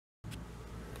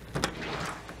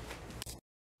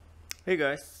Hey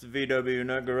guys, it's the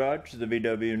vwnut Garage, the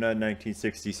vwnut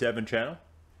 1967 channel.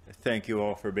 Thank you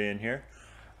all for being here.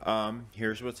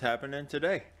 Here's what's happening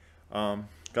today.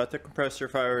 Got the compressor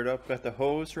fired up, got the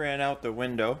hose ran out the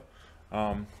window.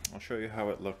 I'll show you how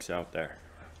it looks out there.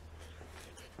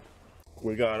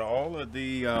 We got all of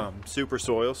the super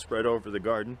soil spread over the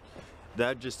garden.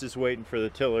 That just is waiting for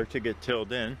the tiller to get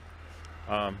tilled in.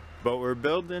 But we're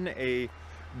building a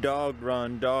dog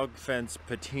run, dog fence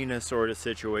patina sort of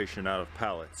situation out of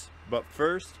pallets. But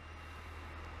first,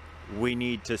 we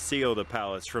need to seal the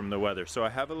pallets from the weather. So I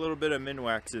have a little bit of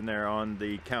Minwax in there on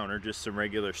the counter, just some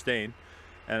regular stain.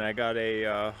 And I got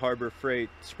a Harbor Freight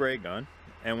spray gun.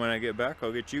 And when I get back,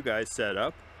 I'll get you guys set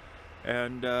up.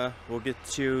 And we'll get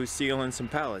to sealing some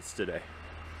pallets today.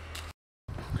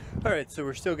 Alright, so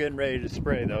we're still getting ready to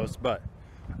spray those, but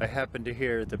I happen to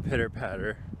hear the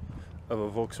pitter-patter of a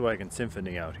Volkswagen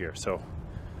Symphony out here, so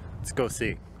let's go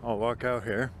see. I'll walk out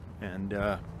here and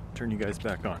turn you guys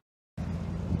back on.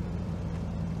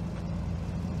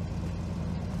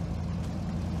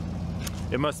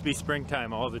 It must be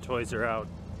springtime, all the toys are out.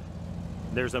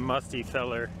 There's a musty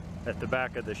feller at the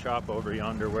back of the shop over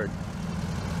yonder where...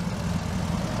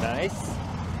 Nice.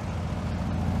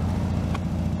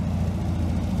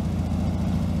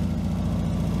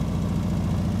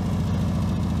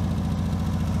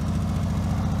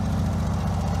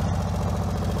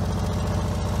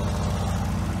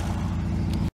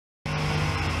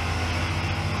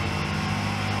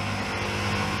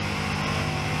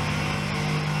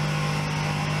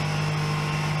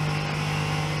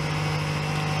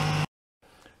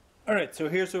 Alright, so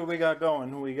here's what we got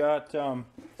going. We got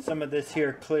some of this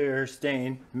here clear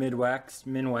stain, Minwax,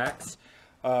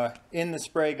 in the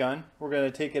spray gun. We're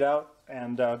going to take it out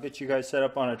and get you guys set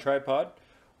up on a tripod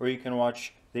where you can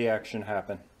watch the action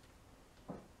happen.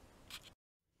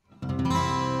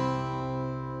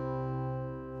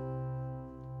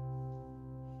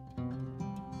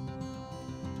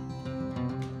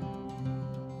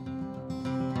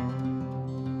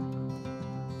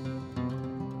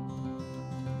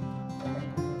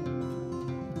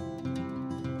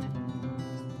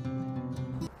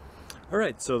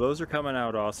 Alright, so those are coming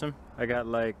out awesome. I got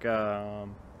like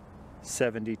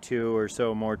 72 or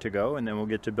so more to go, and then we'll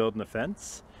get to building the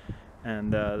fence.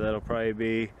 And that'll probably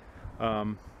be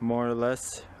more or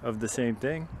less of the same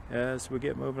thing as we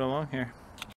get moving along here.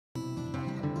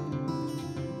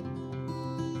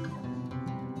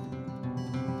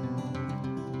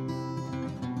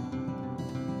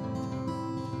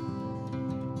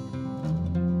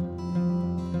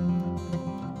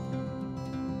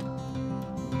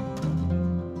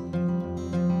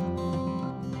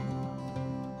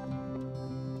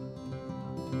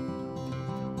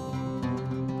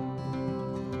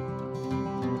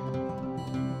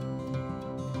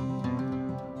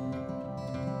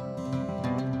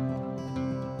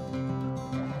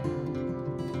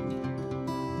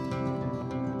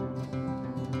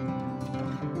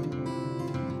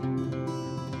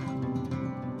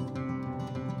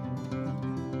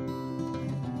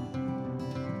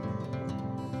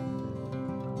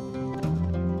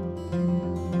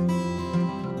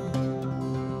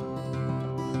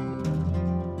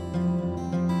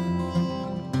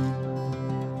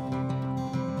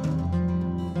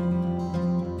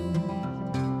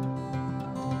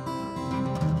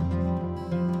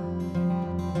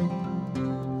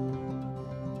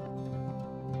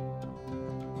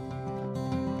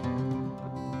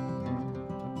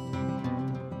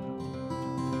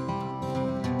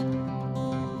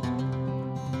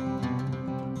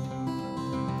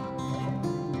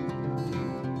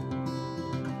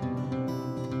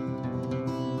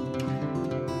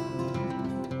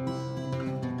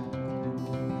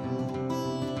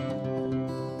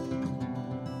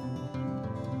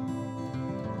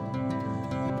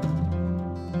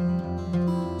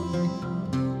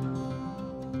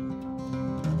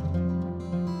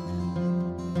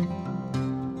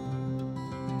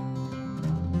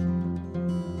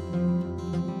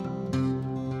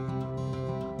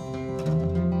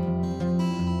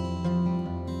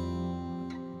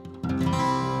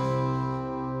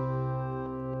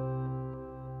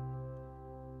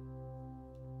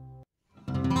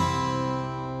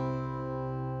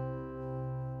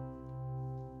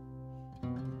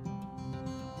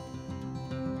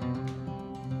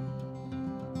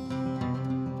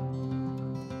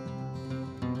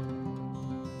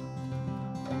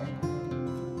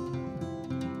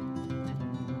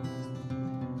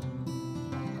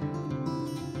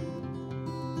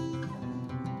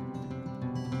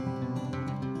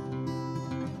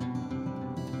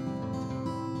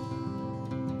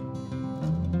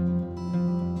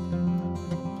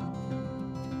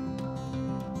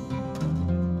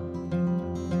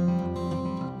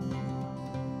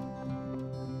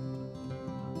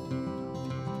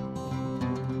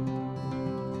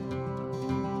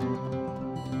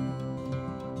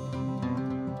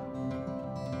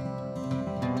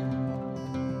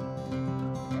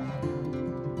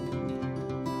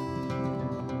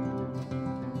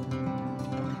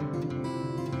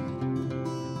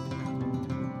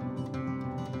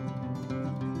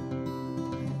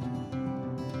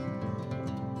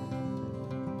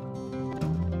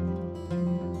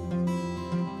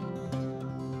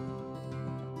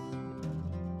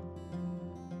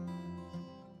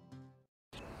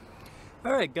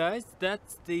 Alright guys,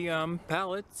 that's the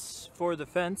pallets for the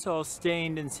fence, all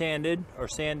stained and sanded, or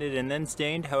sanded and then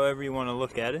stained, however you want to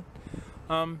look at it.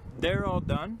 They're all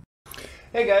done.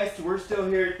 Hey guys, we're still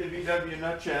here at the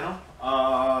vwnut channel.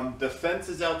 The fence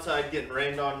is outside getting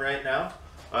rained on right now.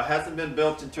 Hasn't been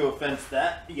built into a fence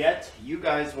yet. You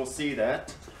guys will see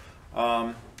that.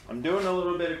 I'm doing a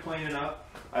little bit of cleaning up.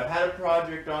 I've had a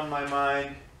project on my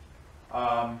mind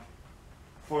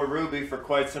for Ruby for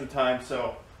quite some time,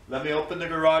 so let me open the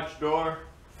garage door,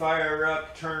 fire her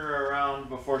up, turn her around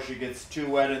before she gets too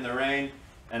wet in the rain,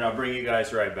 and I'll bring you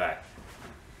guys right back.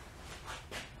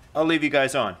 I'll leave you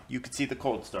guys on. You can see the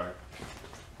cold start.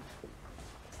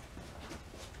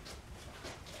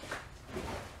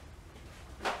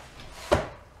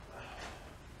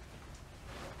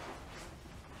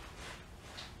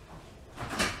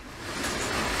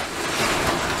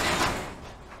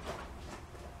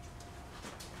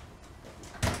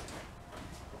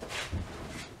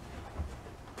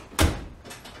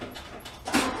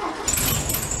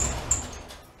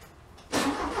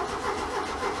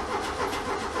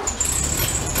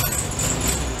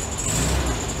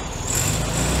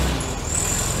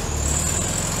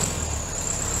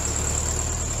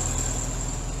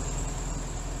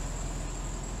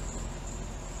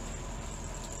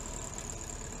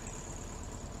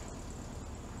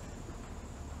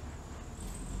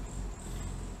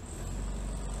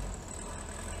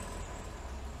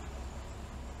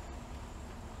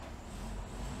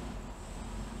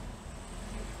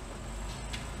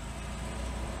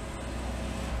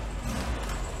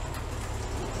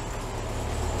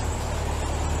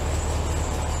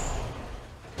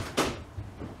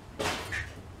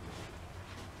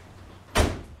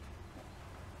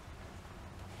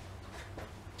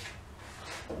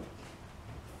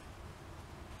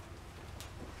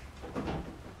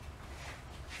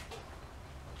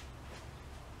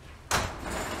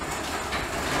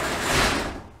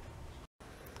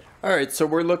 Alright, so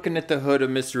we're looking at the hood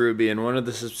of Miss Ruby, and one of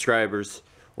the subscribers,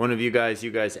 one of you guys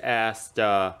asked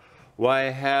why I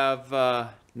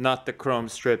have not the chrome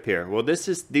strip here. Well,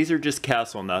 these are just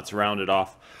castle nuts rounded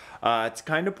off. It's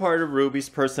kind of part of Ruby's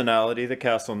personality, the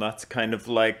castle nuts, kind of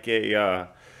like a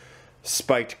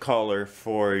spiked collar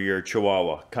for your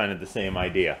Chihuahua, kind of the same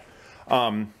idea.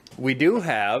 We do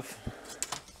have,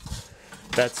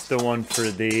 that's the one for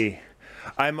the,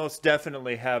 I most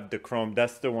definitely have the chrome,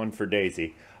 that's the one for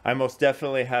Daisy. I most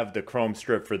definitely have the chrome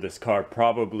strip for this car,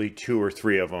 probably 2 or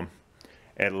 3 of them,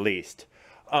 at least.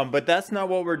 But that's not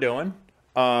what we're doing.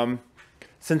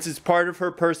 Since it's part of her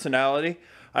personality,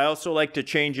 I also like to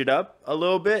change it up a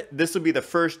little bit. This will be the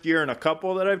first year in a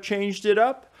couple that I've changed it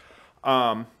up.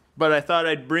 But I thought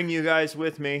I'd bring you guys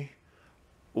with me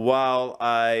while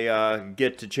I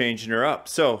get to changing her up.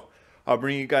 So I'll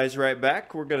bring you guys right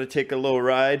back. We're going to take a little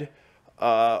ride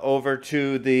over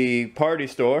to the party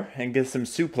store and get some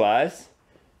supplies,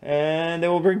 and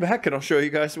then we'll bring back and I'll show you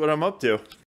guys what I'm up to.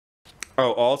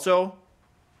 Oh, also,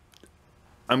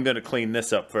 I'm gonna clean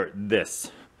this up for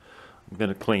this. I'm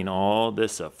gonna clean all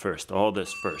this up first, all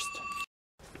this first.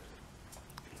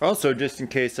 Also, just in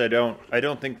case I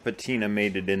don't think Patina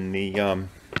made it in the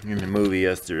movie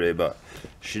yesterday, but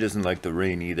she doesn't like the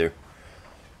rain either.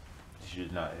 She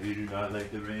does not. You do not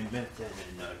like the rain, Beth?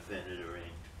 I'm not a fan of the rain.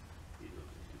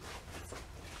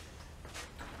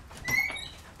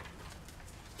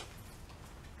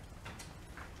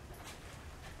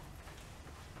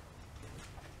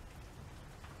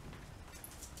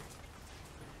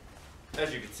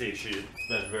 As you can see, she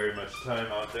spent very much time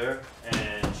out there,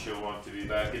 and she'll want to be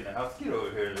back in the house. Get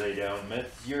over here and lay down, Mitz.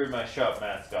 You're my shop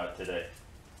mascot today.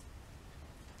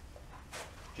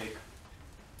 Jake.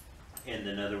 And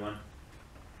another one.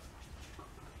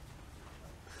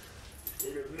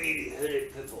 Little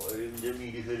meaty-hooded pipple. The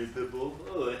meaty-hooded pipple.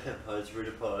 Oh, I have paws for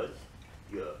the paws.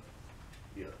 Yeah.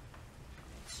 Yeah.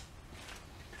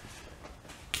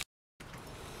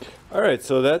 Alright,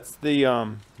 so that's the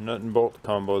nut and bolt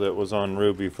combo that was on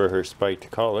Ruby for her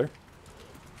spiked collar.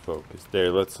 Focus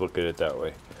there, let's look at it that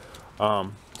way.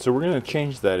 So we're going to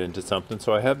change that into something.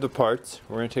 So I have the parts.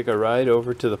 We're going to take a ride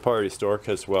over to the party store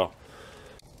because, well,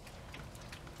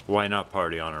 why not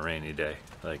party on a rainy day?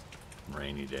 Like,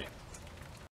 rainy day.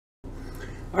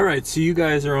 Alright, so you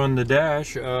guys are on the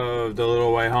dash of the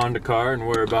little white Honda car, and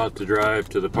we're about to drive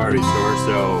to the party store,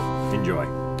 so enjoy.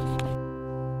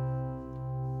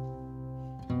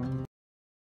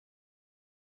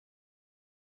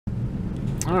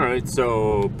 Alright,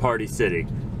 so Party City.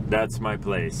 That's my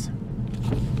place.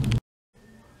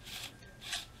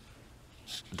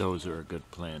 Those are a good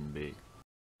plan B.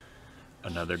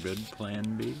 Another good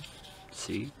plan B?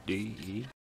 C, D, E.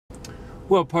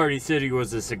 Well, Party City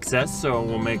was a success, so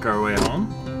we'll make our way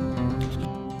home.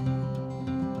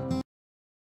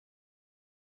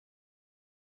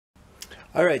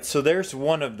 Alright, so there's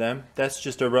one of them. That's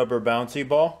just a rubber bouncy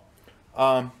ball.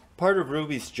 Part of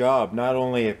Ruby's job, not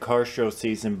only at car show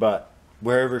season, but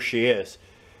wherever she is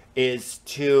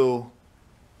to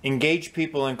engage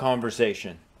people in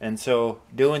conversation. And so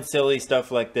doing silly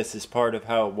stuff like this is part of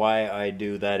why I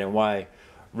do that and why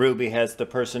Ruby has the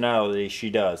personality she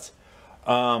does.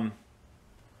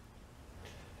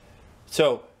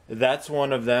 So that's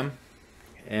one of them.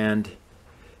 And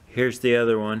here's the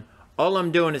other one. All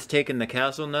I'm doing is taking the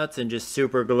castle nuts and just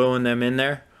super gluing them in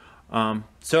there.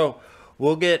 So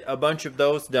we'll get a bunch of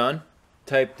those done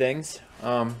type things.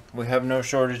 We have no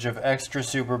shortage of extra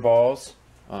super balls.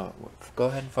 Go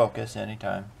ahead and focus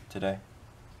anytime today.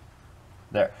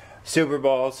 There. Super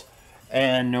balls,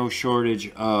 and no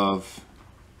shortage of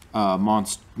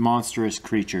monstrous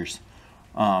creatures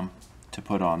to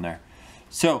put on there.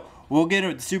 So we'll get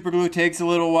it. Super glue takes a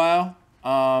little while.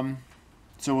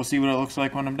 So we'll see what it looks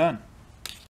like when I'm done.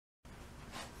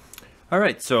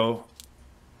 Alright, so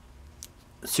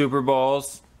super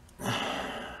balls,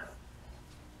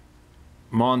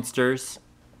 monsters,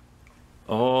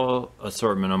 all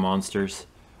assortment of monsters.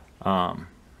 The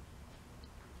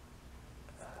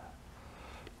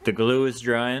glue is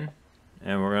drying,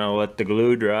 and we're gonna let the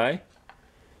glue dry.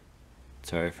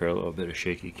 Sorry for a little bit of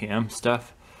shaky cam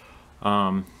stuff.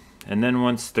 And then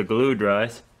once the glue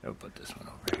dries, I'll put this one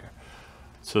over here.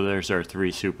 So there's our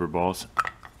 3 super balls.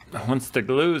 Once the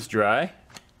glue is dry,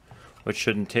 which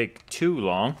shouldn't take too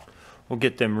long, we'll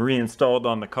get them reinstalled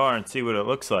on the car and see what it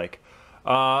looks like.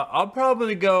 I'll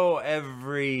probably go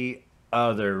every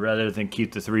other rather than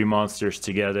keep the 3 monsters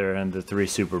together and the 3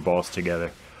 super balls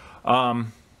together.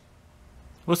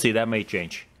 We'll see, that may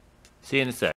change. See you in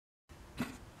a sec.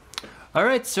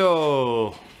 Alright,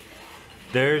 so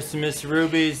there's Miss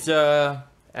Ruby's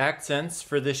accents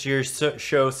for this year's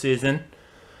show season.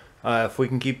 If we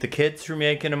can keep the kids from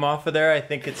yanking them off of there, I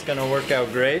think it's going to work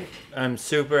out great. I'm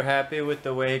super happy with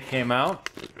the way it came out.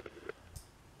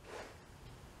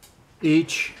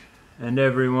 Each and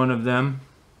every one of them .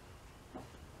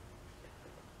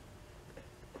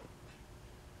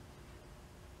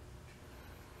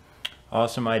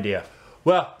 Awesome idea.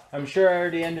 Well, I'm sure I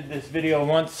already ended this video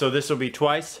once, so this will be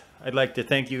twice. I'd like to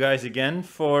thank you guys again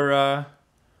for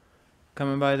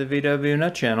coming by the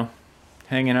vwnut channel.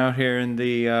 Hanging out here in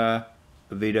the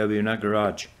vwnut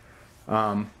garage.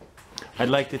 I'd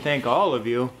like to thank all of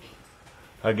you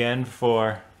again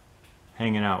for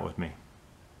hanging out with me.